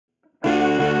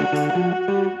Hello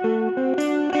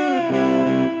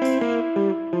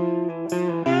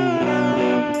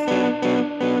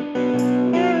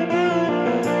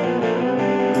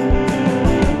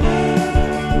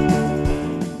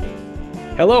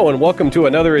and welcome to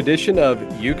another edition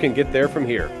of You Can Get There From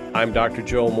Here. I'm Dr.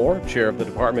 Joel Moore, Chair of the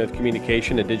Department of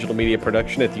Communication and Digital Media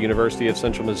Production at the University of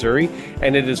Central Missouri,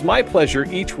 and it is my pleasure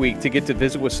each week to get to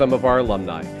visit with some of our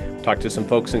alumni, talk to some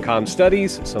folks in comm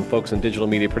studies, some folks in digital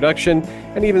media production,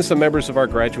 and even some members of our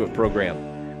graduate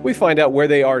program. We find out where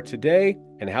they are today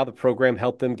and how the program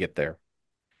helped them get there.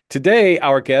 Today,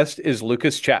 our guest is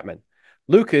Lukas Chapman.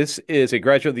 Lukas is a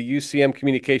graduate of the UCM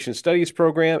Communication Studies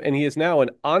program, and he is now an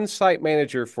on-site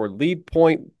manager for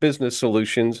Leadpoint Business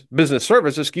Services,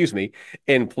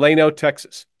 in Plano,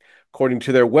 Texas. According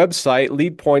to their website,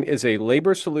 Leadpoint is a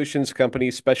labor solutions company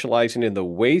specializing in the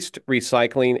waste,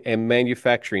 recycling, and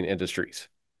manufacturing industries.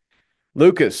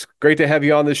 Lukas, great to have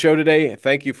you on the show today.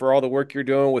 Thank you for all the work you're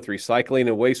doing with recycling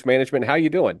and waste management. How are you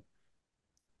doing?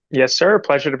 Yes, sir.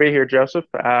 Pleasure to be here, Joseph.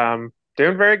 Doing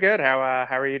very good. How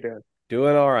are you doing?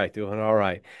 Doing all right, doing all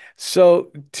right.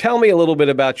 So tell me a little bit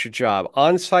about your job.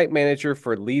 On-site manager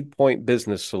for Leadpoint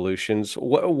Business Solutions.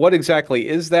 What exactly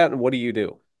is that and what do you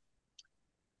do?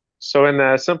 So, in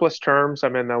the simplest terms,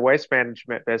 I'm in the waste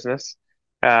management business.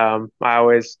 I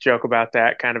always joke about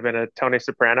that, kind of in a Tony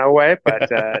Soprano way,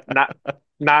 but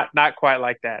not quite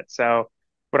like that. So,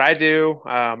 what I do,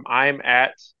 I'm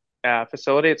at a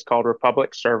facility. It's called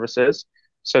Republic Services.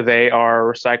 So they are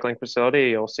a recycling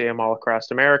facility. You'll see them all across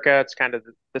America. It's kind of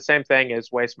the same thing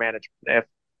as waste management. If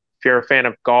you're a fan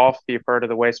of golf, you've heard of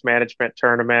the waste management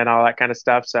tournament, all that kind of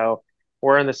stuff. So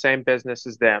we're in the same business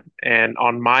as them. And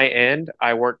on my end,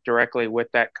 I work directly with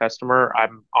that customer.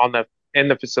 I'm on the in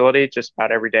the facility just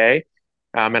about every day,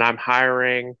 and I'm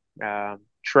hiring,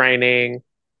 training,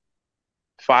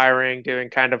 firing,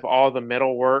 doing kind of all the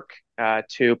middle work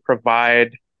to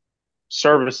provide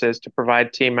services to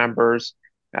provide team members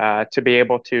to be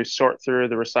able to sort through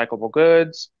the recyclable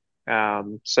goods.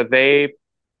 So they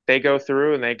go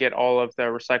through and they get all of the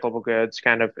recyclable goods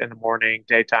kind of in the morning,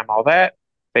 daytime, all that.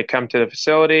 They come to the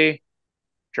facility,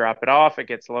 drop it off. It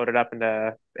gets loaded up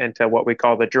into what we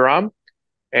call the drum,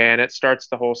 and it starts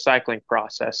the whole cycling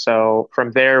process. So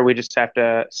from there, we just have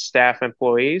to staff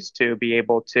employees to be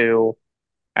able to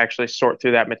actually sort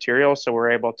through that material. So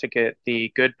we're able to get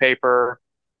the good paper,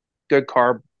 good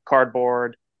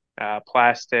cardboard,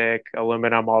 plastic,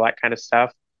 aluminum, all that kind of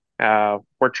stuff.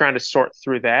 We're trying to sort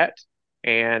through that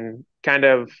and kind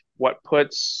of what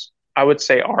puts, I would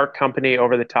say, our company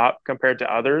over the top compared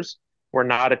to others. We're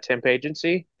not a temp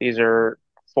agency. These are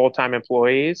full-time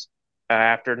employees.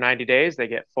 After 90 days, they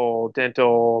get full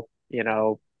dental,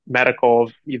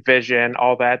 medical, vision,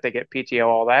 all that. They get PTO,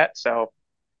 all that. So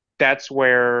that's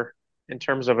where, in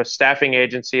terms of a staffing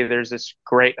agency, there's this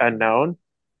great unknown.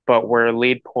 But where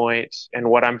Lead Point and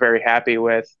what I'm very happy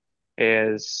with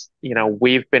is,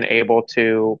 we've been able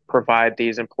to provide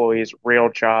these employees real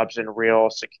jobs and real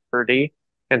security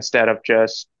instead of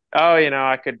just, oh,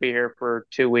 I could be here for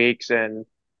 2 weeks and,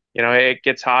 it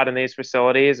gets hot in these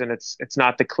facilities and it's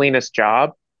not the cleanest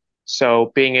job.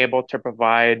 So being able to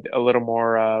provide a little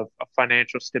more of a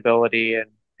financial stability and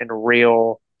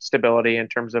real stability in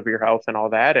terms of your health and all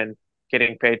that and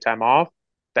getting paid time off,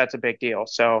 that's a big deal.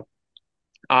 So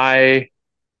I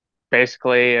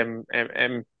basically am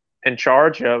in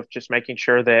charge of just making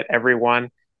sure that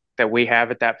everyone that we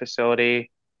have at that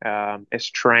facility is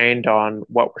trained on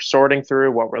what we're sorting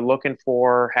through, what we're looking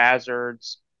for,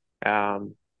 hazards,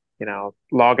 um,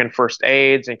 logging first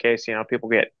aids in case, people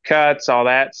get cuts, all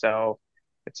that. So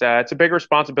it's a big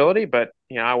responsibility, but,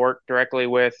 I work directly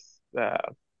with uh,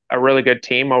 a really good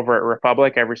team over at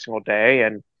Republic every single day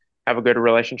and have a good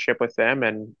relationship with them.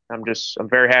 And I'm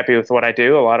very happy with what I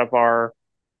do. A lot of our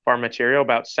material,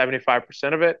 about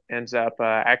 75% of it ends up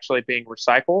actually being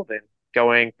recycled and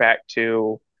going back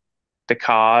to the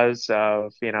cause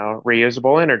of,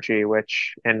 reusable energy,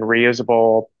 and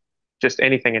reusable just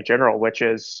anything in general, which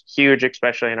is huge,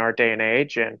 especially in our day and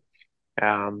age. And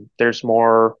there's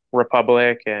more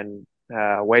Republic and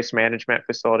waste management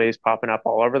facilities popping up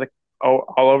all over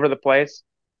the place.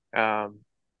 Um,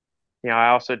 I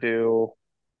also do.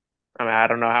 I mean, I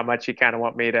don't know how much you kind of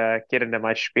want me to get into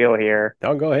my spiel here,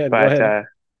 No, go ahead, go but ahead.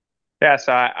 yeah,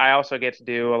 so I also get to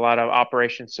do a lot of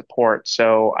operation support.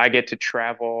 So I get to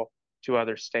travel to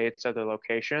other states, other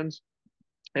locations,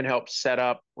 and help set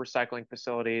up recycling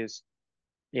facilities,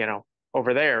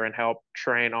 over there and help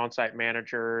train on-site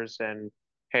managers and,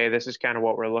 hey, this is kind of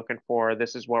what we're looking for.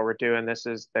 This is what we're doing. This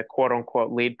is the quote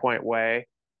unquote lead point way.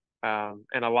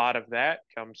 And a lot of that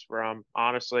comes from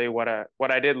honestly what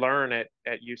I did learn at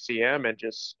UCM and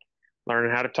just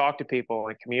learning how to talk to people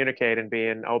and communicate and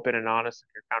being open and honest in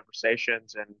your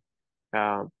conversations.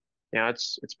 And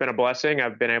it's been a blessing.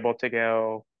 I've been able to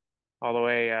go all the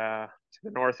way to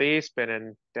the Northeast, been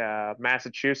in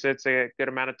Massachusetts a good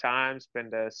amount of times, been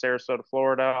to Sarasota,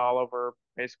 Florida, all over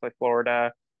basically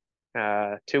Florida.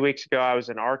 2 weeks ago, I was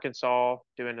in Arkansas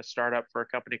doing a startup for a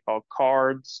company called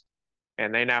Cards,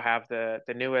 and they now have the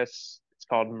newest. It's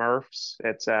called MRFs.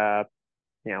 It's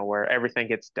where everything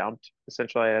gets dumped.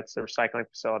 Essentially, it's a recycling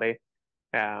facility.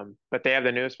 But they have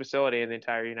the newest facility in the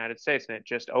entire United States, and it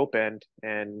just opened.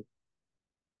 And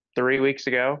 3 weeks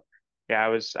ago, yeah, I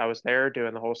was there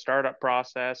doing the whole startup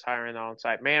process, hiring the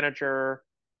on-site manager,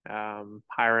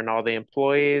 hiring all the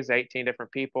employees, 18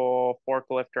 different people,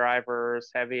 forklift drivers,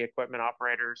 heavy equipment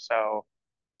operators. So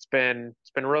it's been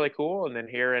really cool. And then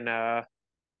here in a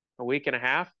week and a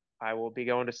half, I will be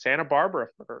going to Santa Barbara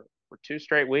for 2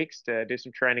 straight weeks to do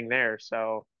some training there.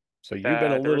 So So you've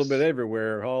been a little bit there's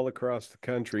everywhere, all across the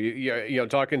country.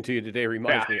 Talking to you today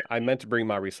reminds yeah. me, I meant to bring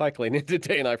my recycling in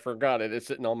today and I forgot it. It's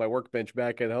sitting on my workbench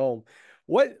back at home.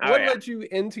 What Oh what yeah. led you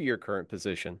into your current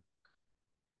position?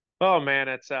 Oh man,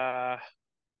 it's I'm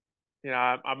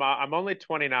only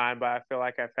 29, but I feel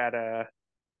like I've had a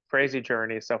crazy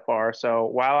journey so far. So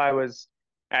while I was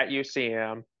at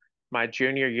UCM, my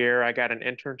junior year, I got an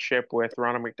internship with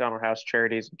Ronald McDonald House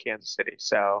Charities in Kansas City.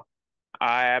 So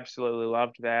I absolutely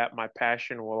loved that. My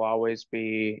passion will always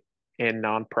be in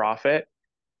nonprofit.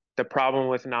 The problem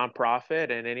with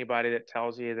nonprofit and anybody that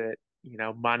tells you that,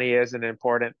 money isn't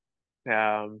important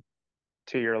um,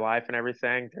 to your life and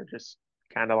everything, they're just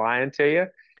kind of lying to you.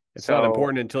 It's not So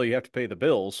important until you have to pay the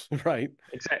bills, right?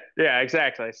 yeah,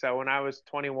 exactly. So when I was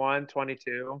 21,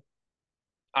 22,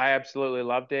 I absolutely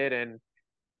loved it. And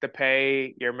the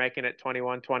pay you're making at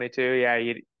 21, 22, yeah,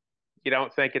 you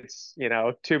don't think it's,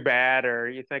 too bad, or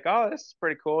you think, oh, this is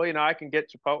pretty cool. I can get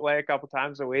Chipotle a couple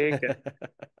times a week.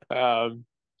 And um,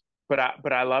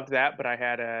 but I loved that. But I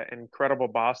had an incredible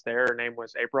boss there. Her name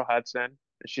was April Hudson.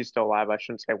 She's still alive. I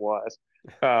shouldn't say was.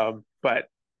 But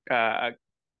a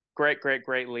great, great,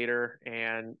 great leader.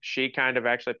 And she kind of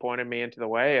actually pointed me into the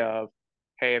way of,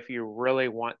 hey, if you really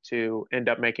want to end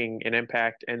up making an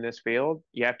impact in this field,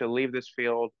 you have to leave this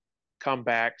field, come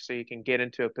back so you can get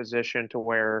into a position to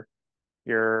where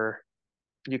you're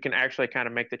you can actually kind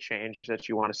of make the change that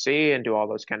you want to see and do all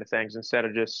those kind of things instead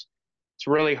of just it's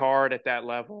really hard at that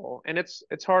level, and it's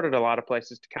hard at a lot of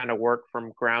places to kind of work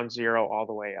from ground zero all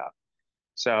the way up.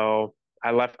 So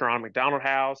I left Ron McDonald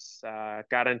House,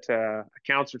 got into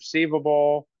accounts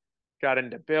receivable, got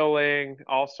into billing,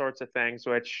 all sorts of things,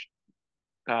 which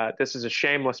this is a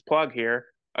shameless plug here.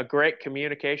 A great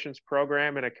communications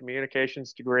program and a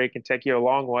communications degree can take you a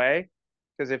long way,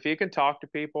 because if you can talk to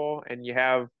people and you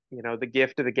have, the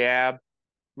gift of the gab,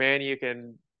 man, you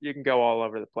can go all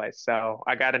over the place. So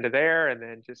I got into there and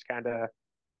then just kind of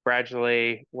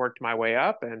gradually worked my way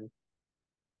up and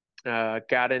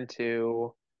got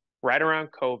into right around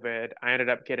COVID. I ended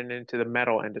up getting into the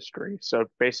metal industry. So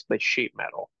basically sheet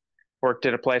metal. Worked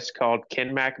at a place called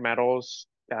Kinmac Metals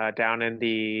down in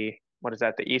what is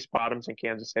that, the East Bottoms in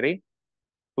Kansas City.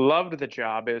 Loved the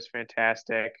job. It was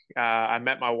fantastic. I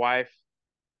met my wife,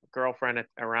 girlfriend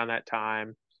around that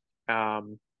time.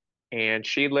 Um, and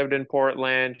she lived in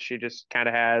Portland. She just kind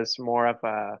of has more of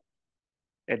a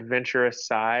adventurous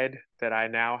side that I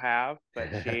now have. But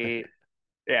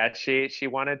yeah, she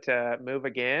wanted to move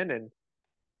again, and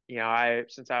I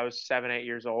since I was 7, 8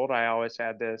 years old, I always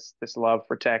had this love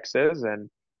for Texas, and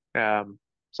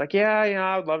it's like, yeah,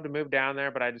 I would love to move down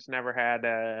there, but I just never had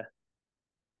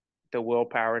the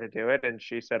willpower to do it. And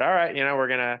she said, all right, we're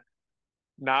gonna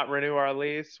not renew our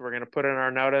lease. We're gonna put in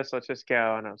our notice. Let's just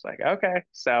go. And I was like, okay.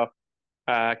 So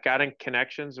got in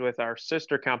connections with our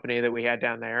sister company that we had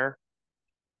down there.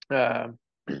 Um,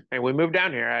 and we moved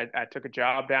down here. I took a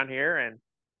job down here and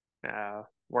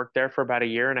worked there for about a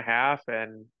year and a half.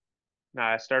 And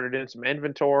I started doing some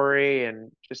inventory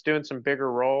and just doing some bigger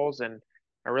roles. And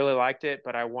I really liked it,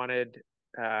 but I wanted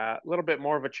a little bit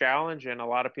more of a challenge. And a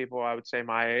lot of people, I would say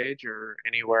my age or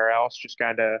anywhere else, just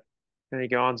kind of, you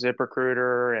go on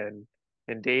ZipRecruiter and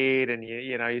Indeed, and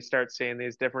you start seeing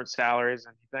these different salaries,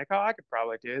 and you think, oh, I could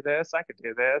probably do this. I could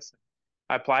do this.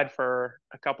 I applied for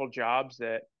a couple jobs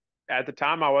that at the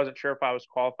time I wasn't sure if I was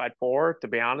qualified for, to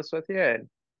be honest with you, and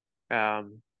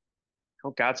um,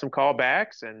 got some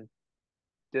callbacks, and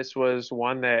this was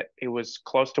one that it was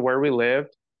close to where we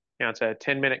lived. It's a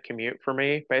 10-minute commute for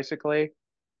me, basically,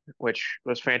 which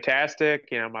was fantastic.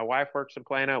 My wife works in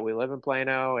Plano. We live in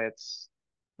Plano. It's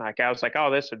Like I was like,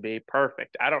 oh, this would be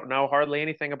perfect. I don't know hardly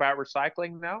anything about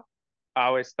recycling though. I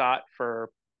always thought for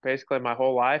basically my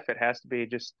whole life it has to be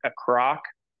just a crock.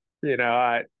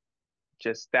 I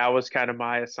just that was kind of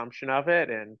my assumption of it,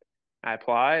 and I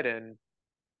applied, and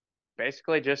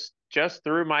basically just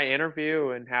through my interview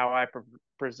and how I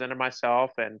presented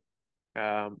myself, and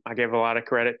I give a lot of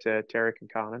credit to Terry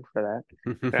Conconin for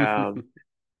that.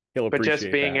 He'll But just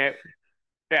appreciate being that. it,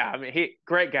 yeah, I mean, he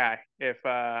great guy. If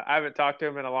I haven't talked to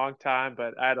him in a long time,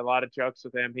 but I had a lot of jokes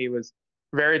with him. He was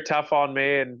very tough on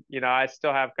me, and I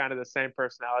still have kind of the same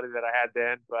personality that I had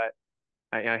then. But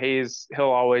he'll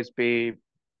always be,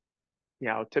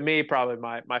 to me, probably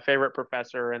my favorite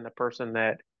professor and the person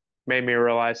that made me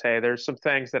realize, hey, there's some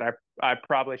things that I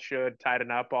probably should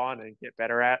tighten up on and get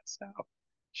better at. So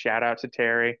shout out to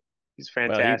Terry. He's Well,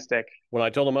 he fantastic. when I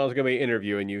told him I was going to be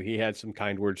interviewing you, he had some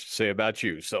kind words to say about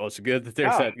you. So it's good that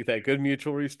there's Oh, that good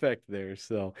mutual respect there.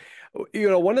 So,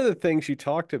 one of the things you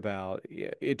talked about,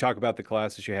 you talk about the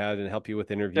classes you had and help you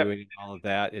with yep, interviewing and all of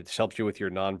that. It's helped you with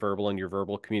your nonverbal and your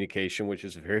verbal communication, which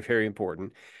is very, very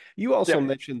important. You also yep,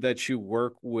 mentioned that you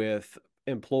work with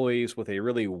employees with a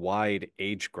really wide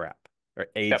yep,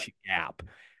 age gap.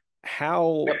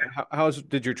 How, yep.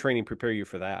 did your training prepare you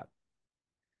for that?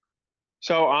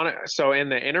 So in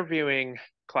the interviewing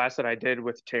class that I did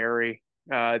with Terry,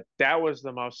 that was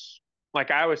the most like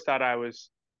I always thought I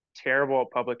was terrible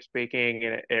at public speaking,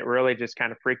 and it really just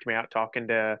kind of freaked me out talking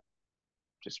to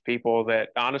just people that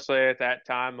honestly at that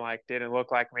time like didn't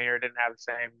look like me or didn't have the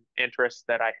same interests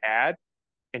that I had,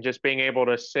 and just being able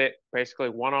to sit basically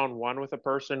one on one with a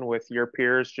person with your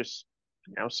peers, just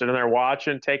sitting there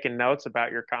watching, taking notes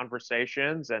about your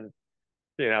conversations, and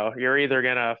you're either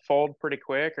gonna fold pretty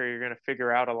quick or you're gonna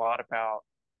figure out a lot about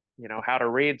how to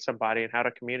read somebody and how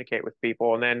to communicate with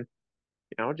people. And then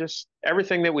just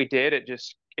everything that we did,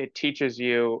 it teaches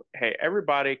you, hey,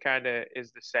 everybody kind of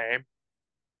is the same.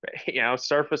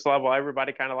 Surface level,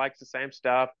 everybody kind of likes the same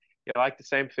stuff. You like the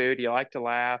same food, you like to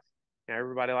laugh.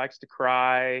 Everybody likes to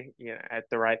cry at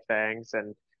the right things.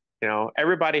 And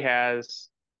everybody has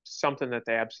something that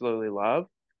they absolutely love.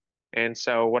 And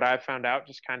so what I've found out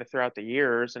just kind of throughout the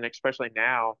years, and especially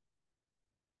now,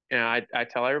 I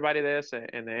tell everybody this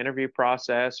in the interview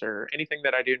process or anything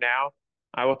that I do now.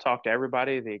 I will talk to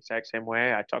everybody the exact same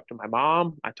way. I talk to my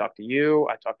mom, I talk to you,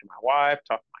 I talk to my wife,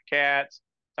 talk to my cats,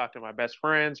 talk to my best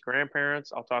friends,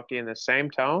 grandparents. I'll talk to you in the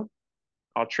same tone.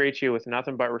 I'll treat you with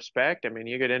nothing but respect. I mean,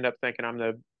 you could end up thinking I'm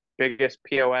the biggest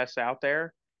POS out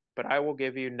there, but I will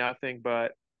give you nothing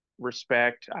but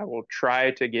respect. I will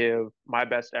try to give my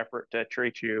best effort to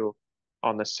treat you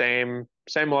on the same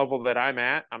level that I'm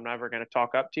at. I'm never going to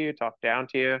talk up to you, talk down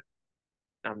to you.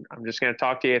 I'm just going to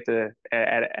talk to you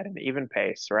at an even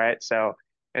pace, right? So,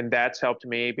 and that's helped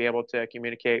me be able to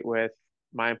communicate with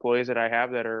my employees that I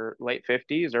have that are late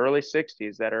 50s, early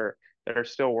 60s that are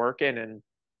still working, and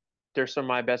they're some of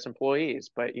my best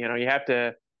employees. But you have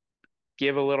to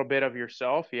give a little bit of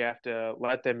yourself. You have to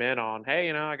let them in on, hey,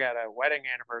 I got a wedding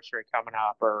anniversary coming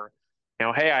up, or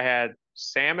hey, I had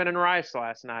salmon and rice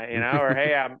last night, or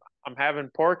hey, I'm having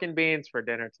pork and beans for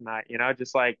dinner tonight,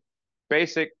 just like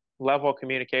basic level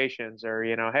communications, or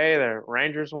hey, the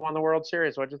Rangers won the World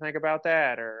Series. What'd you think about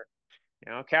that? Or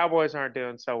Cowboys aren't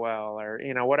doing so well, or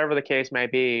whatever the case may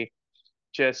be,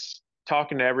 just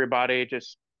talking to everybody,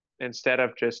 just instead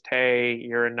of just, hey,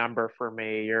 you're a number for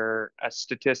me, you're a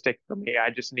statistic for me, I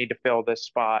just need to fill this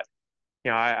spot.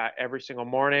 Every single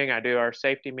morning I do our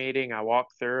safety meeting. I walk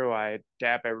through, I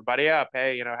dap everybody up.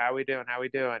 Hey, how we doing? How we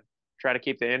doing? Try to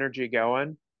keep the energy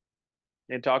going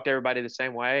and talk to everybody the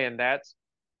same way. And that's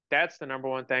the number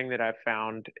one thing that I've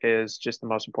found is just the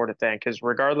most important thing. Because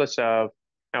regardless of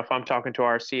if I'm talking to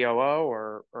our COO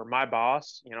or my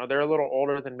boss, they're a little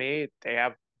older than me. They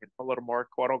have a little more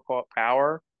quote unquote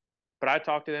power, but I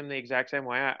talk to them the exact same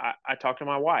way I talk to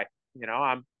my wife.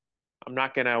 I'm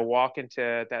not going to walk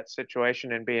into that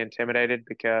situation and be intimidated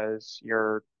because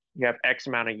you have X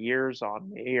amount of years on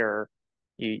me, or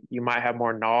you might have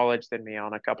more knowledge than me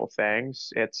on a couple things.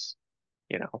 It's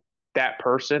you know, that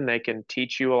person, they can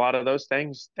teach you a lot of those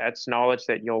things. That's knowledge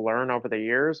that you'll learn over the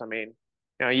years. I mean,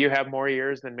 you have more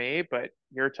years than me, but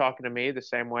you're talking to me the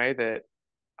same way that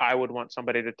I would want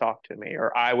somebody to talk to me,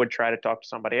 or I would try to talk to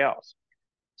somebody else.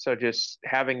 So just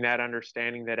having that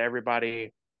understanding that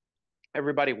everybody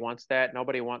wants that.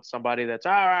 Nobody wants somebody that's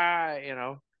all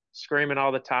right, screaming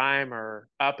all the time or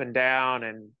up and down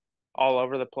and all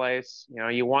over the place.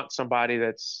 You want somebody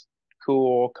that's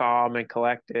cool, calm, and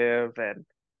collective, and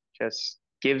just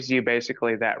gives you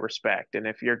basically that respect. And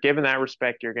if you're given that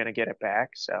respect, you're going to get it back.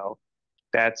 So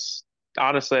that's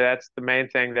honestly, that's the main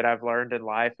thing that I've learned in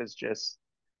life is just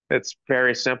It's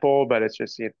very simple, but it's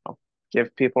just,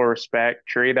 give people respect,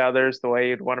 treat others the way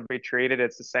you'd want to be treated.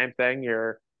 It's the same thing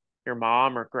your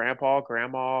mom or grandpa,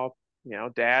 grandma,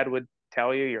 dad would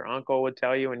tell you, your uncle would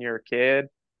tell you when you're a kid.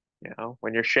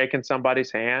 When you're shaking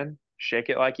somebody's hand, shake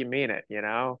it like you mean it,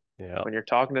 Yeah. When you're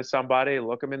talking to somebody,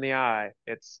 look them in the eye.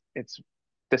 It's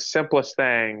the simplest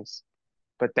things,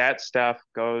 but that stuff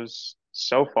goes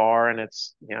so far, and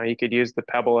you could use the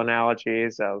pebble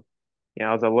analogies of,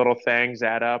 the little things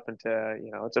add up into,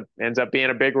 ends up being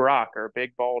a big rock or a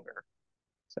big boulder.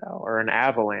 So, or an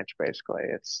avalanche, basically.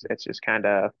 It's just kind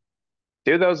of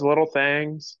do those little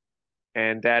things,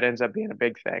 and that ends up being a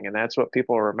big thing. And that's what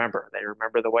people remember. They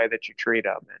remember the way that you treat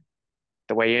them, and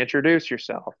the way you introduce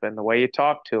yourself, and the way you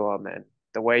talk to them, and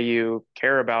the way you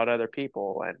care about other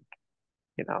people. And,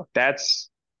 you know, that's,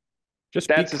 Just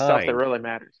be that's the stuff that kind. really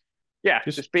matters. Yeah.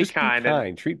 Just be Just be kind. And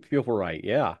kind. Treat people right.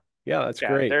 Yeah. Yeah, that's yeah,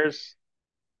 great. there's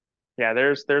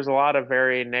a lot of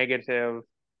very negative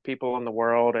people in the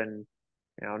world, and,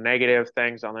 negative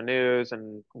things on the news,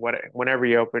 and whenever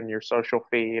you open your social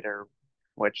feed, or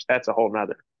which that's a whole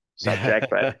nother subject,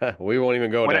 but We won't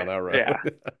even go when down it, that yeah,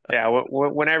 road. yeah,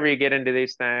 whenever you get into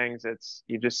these things,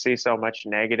 you just see so much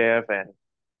negative. And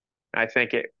I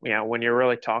think when you're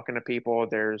really talking to people,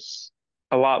 there's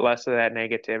a lot less of that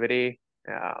negativity.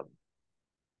 Um,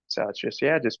 so it's just,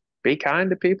 yeah, just be kind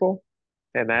to people.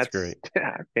 And That's that's, great.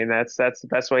 I mean, that's the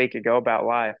best way you could go about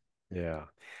life. Yeah.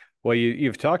 Well,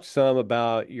 you've talked some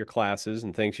about your classes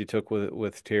and things you took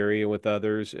with Terry and with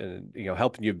others, and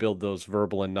helping you build those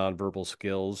verbal and nonverbal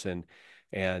skills, and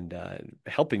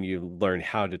helping you learn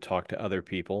how to talk to other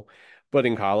people. But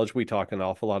in college, we talk an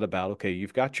awful lot about, okay,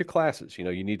 you've got your classes.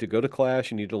 You need to go to class,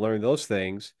 you need to learn those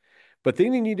things, but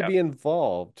then you need to Yep. be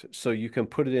involved so you can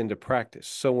put it into practice.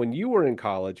 So when you were in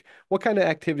college, what kind of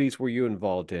activities were you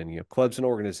involved in? Clubs and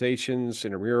organizations,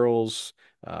 intramurals,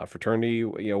 fraternity,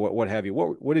 what have you.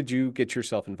 What did you get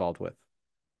yourself involved with?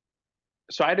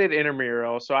 So I did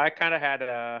intramural. So I kind of had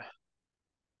a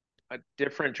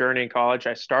different journey in college.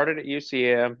 I started at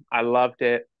UCM. I loved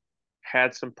it.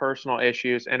 Had some personal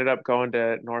issues. Ended up going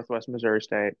to Northwest Missouri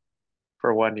State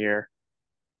for 1 year.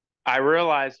 I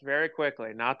realized very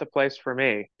quickly, not the place for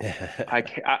me.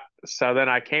 So then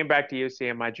I came back to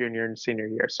UCM my junior and senior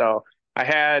year. So I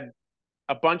had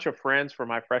a bunch of friends for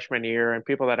my freshman year, and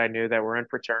people that I knew that were in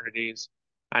fraternities.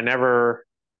 I never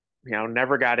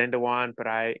got into one, but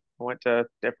I went to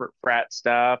different frat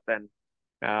stuff, and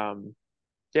um,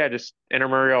 yeah, just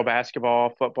intramural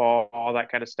basketball, football, all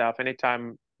that kind of stuff.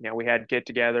 Anytime, we had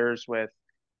get-togethers with,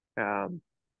 um,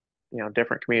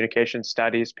 different communication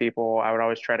studies people, I would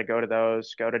always try to go to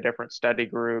those, go to different study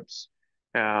groups,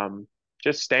 um,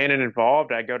 just staying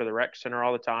involved. I go to the rec center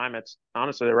all the time. It's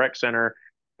honestly the rec center.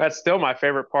 That's still my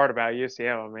favorite part about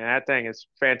UCM. I mean, that thing is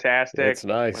fantastic. It's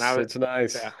When I nice. was, It's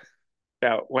nice. yeah,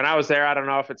 yeah, when I was there, I don't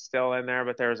know if it's still in there,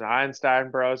 but there was Einstein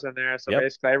Bros in there. So Yep.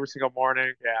 basically, every single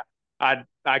morning, yeah,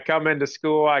 I come into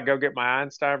school, I go get my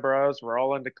Einstein Bros,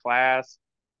 roll into class.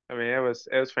 I mean, it was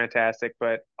fantastic.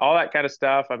 But all that kind of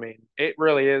stuff, I mean, it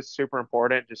really is super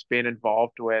important. Just being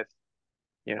involved with,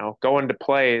 going to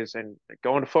plays and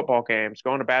going to football games,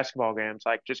 going to basketball games,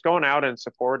 like just going out and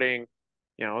supporting,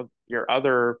 your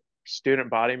other student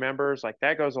body members, like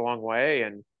that goes a long way.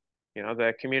 And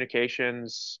the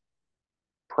communications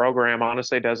program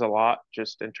honestly does a lot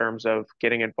just in terms of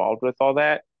getting involved with all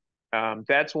that.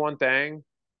 That's one thing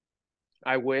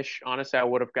I wish, honestly, I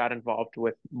would have got involved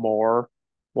with more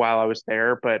while I was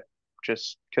there, but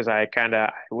just because I kind of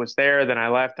was there, then I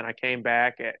left and I came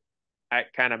back, I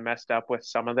kind of messed up with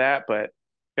some of that. But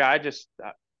yeah,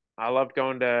 I loved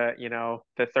going to,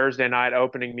 the Thursday night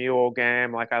opening Mule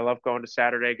game. Like I love going to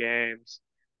Saturday games.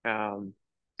 Um,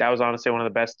 that was honestly one of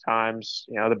the best times.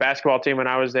 The basketball team when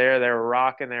I was there, they were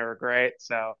rocking, they were great.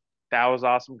 So that was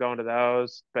awesome going to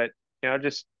those. But,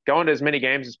 just going to as many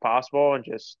games as possible, and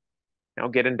just,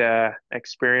 getting to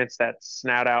experience that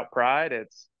snout out pride.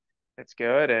 It's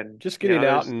good. And, Just getting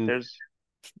out and there's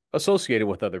associating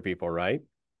with other people, right?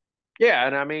 Yeah,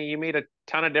 and I mean, you meet a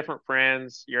ton of different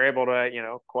friends. You're able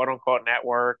to, quote unquote,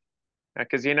 network,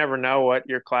 because you never know what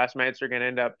your classmates are going to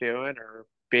end up doing or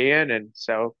being. And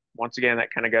so, once again,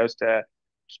 that kind of goes to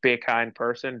just be a kind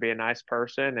person, be a nice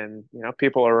person, and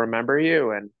people will remember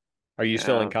you. And Are you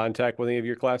still in um, contact with any of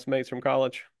your classmates from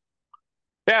college?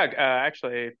 yeah,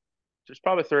 actually, there's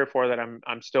probably three or four that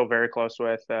I'm still very close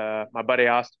with. My buddy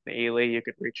Austin Ely, you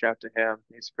could reach out to him.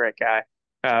 He's a great guy.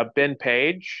 Ben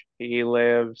Page, he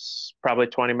lives probably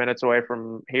 20 minutes away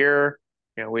from here.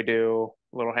 We do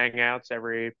little hangouts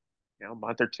every,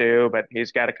 month or two, but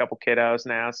he's got a couple kiddos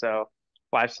now, so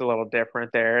life's a little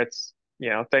different there. It's,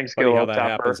 things get a Funny how little that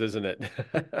happens, tougher. isn't it?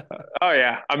 Oh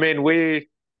yeah. I mean, we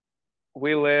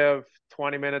live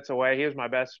 20 minutes away. He was my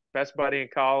best buddy in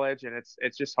college, and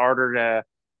it's just harder to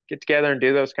get together and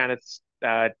do those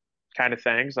uh kind of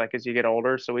things like as you get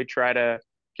older. So we try to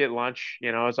get lunch,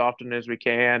 as often as we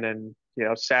can, and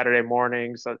Saturday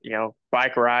mornings,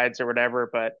 bike rides or whatever.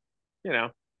 But you know,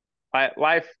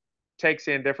 life takes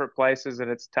you in different places,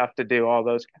 and it's tough to do all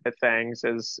those kind of things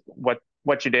as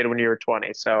what you did when you were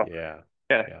 20. So Yeah.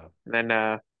 yeah. Yeah. And then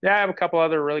yeah, I have a couple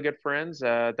other really good friends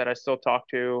that I still talk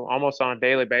to almost on a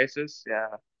daily basis. Yeah.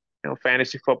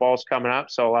 Fantasy football's coming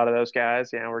up, so a lot of those guys,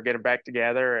 we're getting back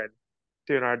together and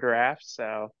doing our drafts.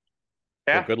 So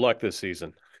Well, yeah, good luck this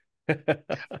season.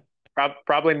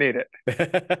 probably need it.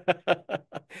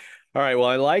 All right. Well,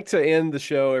 I like to end the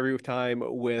show every time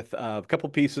with a couple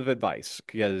pieces of advice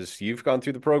because you've gone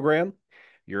through the program.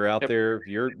 You're out Yep. there,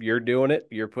 you're doing it,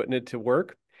 you're putting it to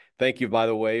work. Thank you, by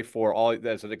the way, for all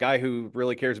as a guy who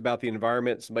really cares about the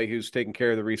environment, somebody who's taking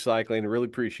care of the recycling. I really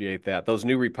appreciate that. Those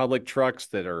new Republic trucks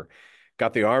that are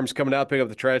got the arms coming out, pick up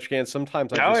the trash cans.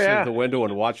 Sometimes I Oh just sit at yeah. the window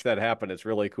and watch that happen. It's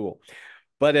really cool.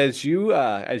 But as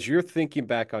you're thinking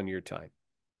back on your time,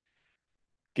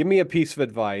 give me a piece of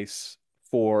advice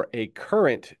for a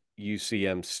current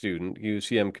UCM student,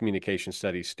 UCM Communication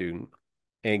Studies student,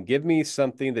 and give me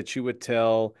something that you would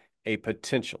tell a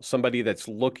potential somebody that's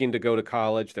looking to go to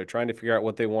college, they're trying to figure out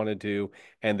what they want to do,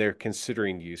 and they're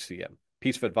considering UCM.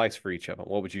 Piece of advice for each of them.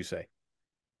 What would you say?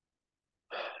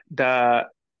 The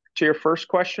To your first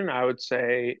question, I would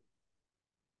say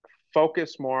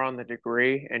focus more on the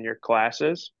degree and your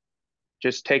classes,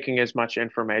 just taking as much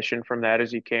information from that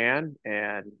as you can,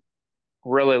 and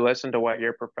really listen to what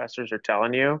your professors are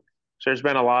telling you. So there's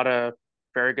been a lot of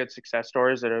very good success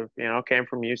stories that have, came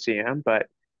from UCM, but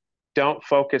don't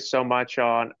focus so much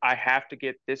on, I have to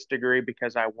get this degree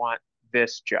because I want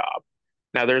this job.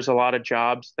 Now, there's a lot of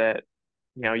jobs that,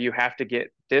 you have to get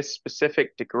this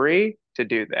specific degree to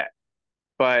do that.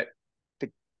 But the,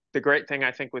 the great thing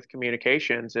I think with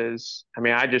communications is, I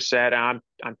mean, I just said I'm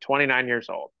 29 years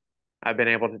old. I've been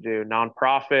able to do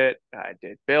nonprofit, I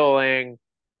did billing,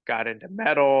 got into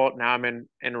metal, now I'm in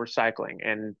recycling,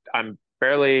 and I'm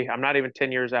not even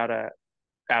 10 years out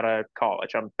of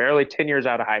college. I'm barely 10 years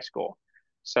out of high school.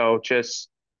 So just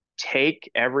take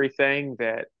everything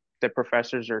that the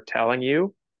professors are telling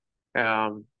you,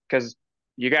 because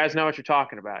you guys know what you're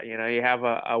talking about. You have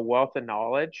a wealth of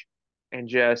knowledge, and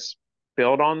just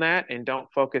build on that, and don't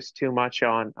focus too much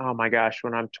on, oh my gosh,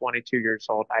 when I'm 22 years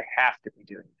old, I have to be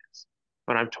doing this.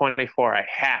 When I'm 24, I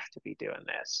have to be doing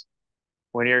this.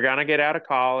 When you're going to get out of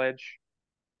college,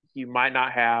 you might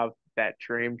not have that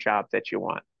dream job that you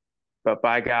want, but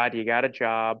by God, you got a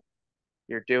job,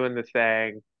 you're doing the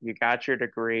thing, you got your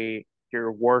degree,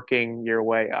 you're working your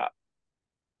way up.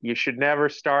 You should never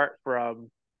start from,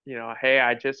 hey,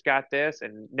 I just got this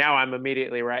and now I'm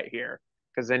immediately right here,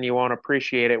 because then you won't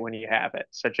appreciate it when you have it.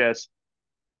 So just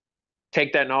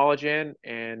take that knowledge in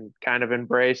and kind of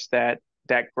embrace that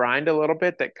grind a little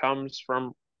bit that comes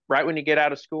from right when you get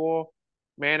out of school.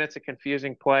 Man, it's a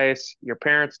confusing place. Your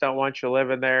parents don't want you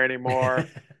living there anymore.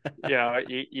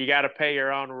 You got to pay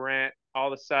your own rent.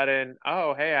 All of a sudden,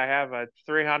 oh, hey, I have a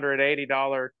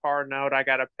 $380 car note I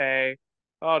got to pay.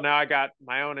 Oh, now I got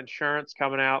my own insurance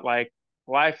coming out. Like,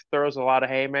 life throws a lot of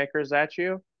haymakers at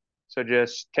you. So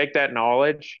just take that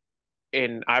knowledge,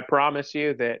 and I promise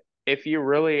you that if you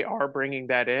really are bringing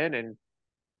that in and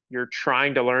you're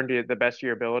trying to learn to the best of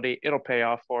your ability, it'll pay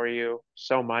off for you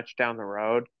so much down the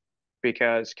road.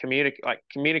 Because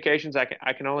communications,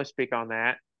 I can only speak on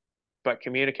that, but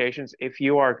communications, if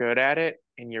you are good at it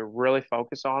and you're really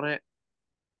focused on it,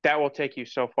 that will take you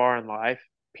so far in life.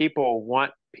 People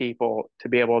want people to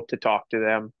be able to talk to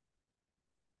them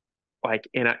like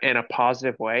in a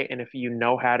positive way. And if you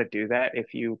know how to do that,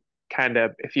 if you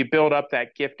build up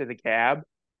that gift of the gab,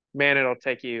 man, it'll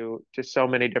take you to so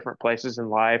many different places in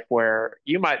life where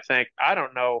you might think, I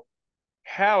don't know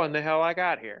how in the hell I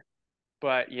got here.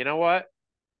 But you know what?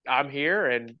 I'm here,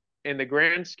 and in the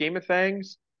grand scheme of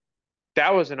things,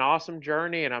 that was an awesome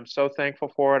journey, and I'm so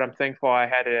thankful for it. I'm thankful I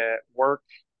had to work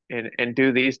and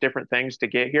do these different things to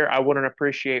get here. I wouldn't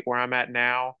appreciate where I'm at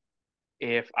now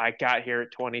if I got here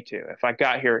at 22, if I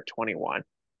got here at 21.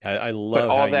 I But love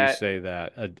how all you that, say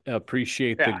that.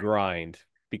 Appreciate the yeah, grind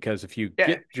because if you yeah,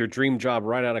 get your dream job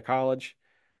right out of college,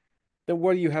 then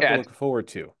what do you have to yeah, look forward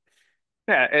to?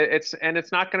 yeah. It's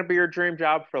not going to be your dream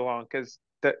job for long, because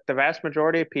the vast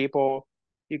majority of people,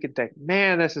 you can think,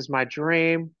 man, this is my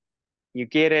dream. You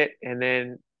get it, and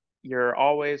then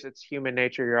it's human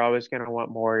nature. You're always going to want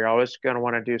more. You're always going to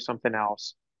want to do something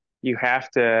else. You have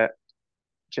to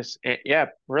yeah,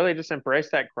 really just embrace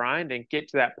that grind and get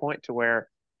to that point to where,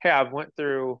 hey, I've went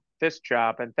through this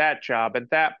job and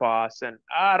that boss, and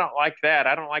I don't like that.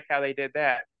 I don't like how they did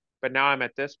that. But now I'm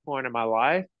at this point in my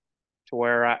life to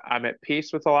where I'm at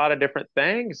peace with a lot of different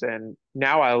things, and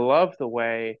now I love the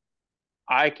way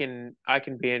I can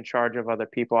be in charge of other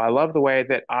people. I love the way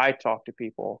that I talk to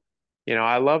people.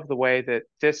 I love the way that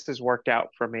this has worked out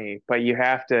for me, but you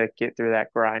have to get through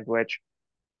that grind, which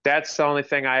that's the only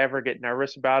thing I ever get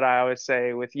nervous about. I always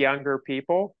say with younger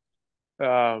people,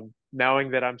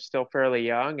 knowing that I'm still fairly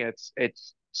young, it's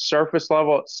surface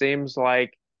level. It seems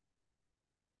like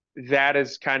that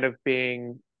is kind of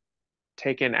being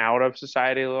taken out of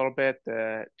society a little bit.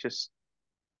 Just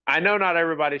I know not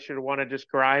everybody should want to just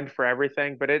grind for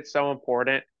everything, but it's so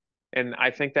important. And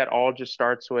I think that all just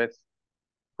starts with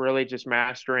really just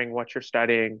mastering what you're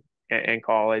studying in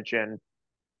college and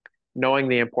knowing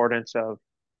the importance of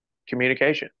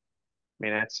communication. I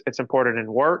mean, it's important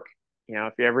in work.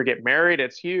 If you ever get married,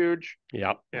 it's huge.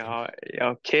 Yep.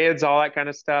 Kids, all that kind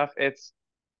of stuff. It's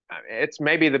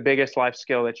maybe the biggest life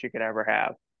skill that you could ever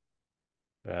have.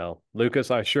 Well, Lucas,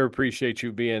 I sure appreciate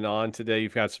you being on today.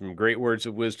 You've got some great words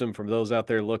of wisdom from those out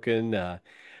there looking.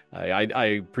 I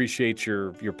appreciate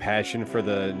your passion for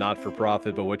the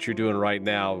not-for-profit, but what you're doing right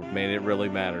now, man, it really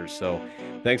matters. So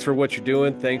thanks for what you're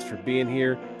doing. Thanks for being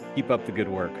here. Keep up the good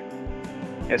work.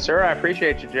 Yes, sir. I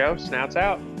appreciate you, Joe. Snouts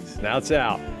out. Snouts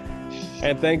out.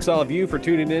 And thanks all of you for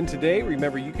tuning in today.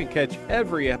 Remember, you can catch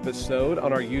every episode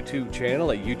on our YouTube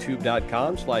channel at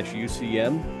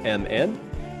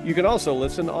youtube.com/UCMMN. You can also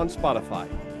listen on Spotify.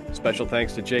 Special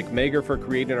thanks to Jake Mager for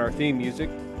creating our theme music.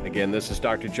 Again, this is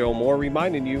Dr. Joe Moore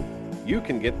reminding you, you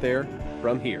can get there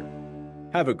from here.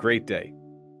 Have a great day.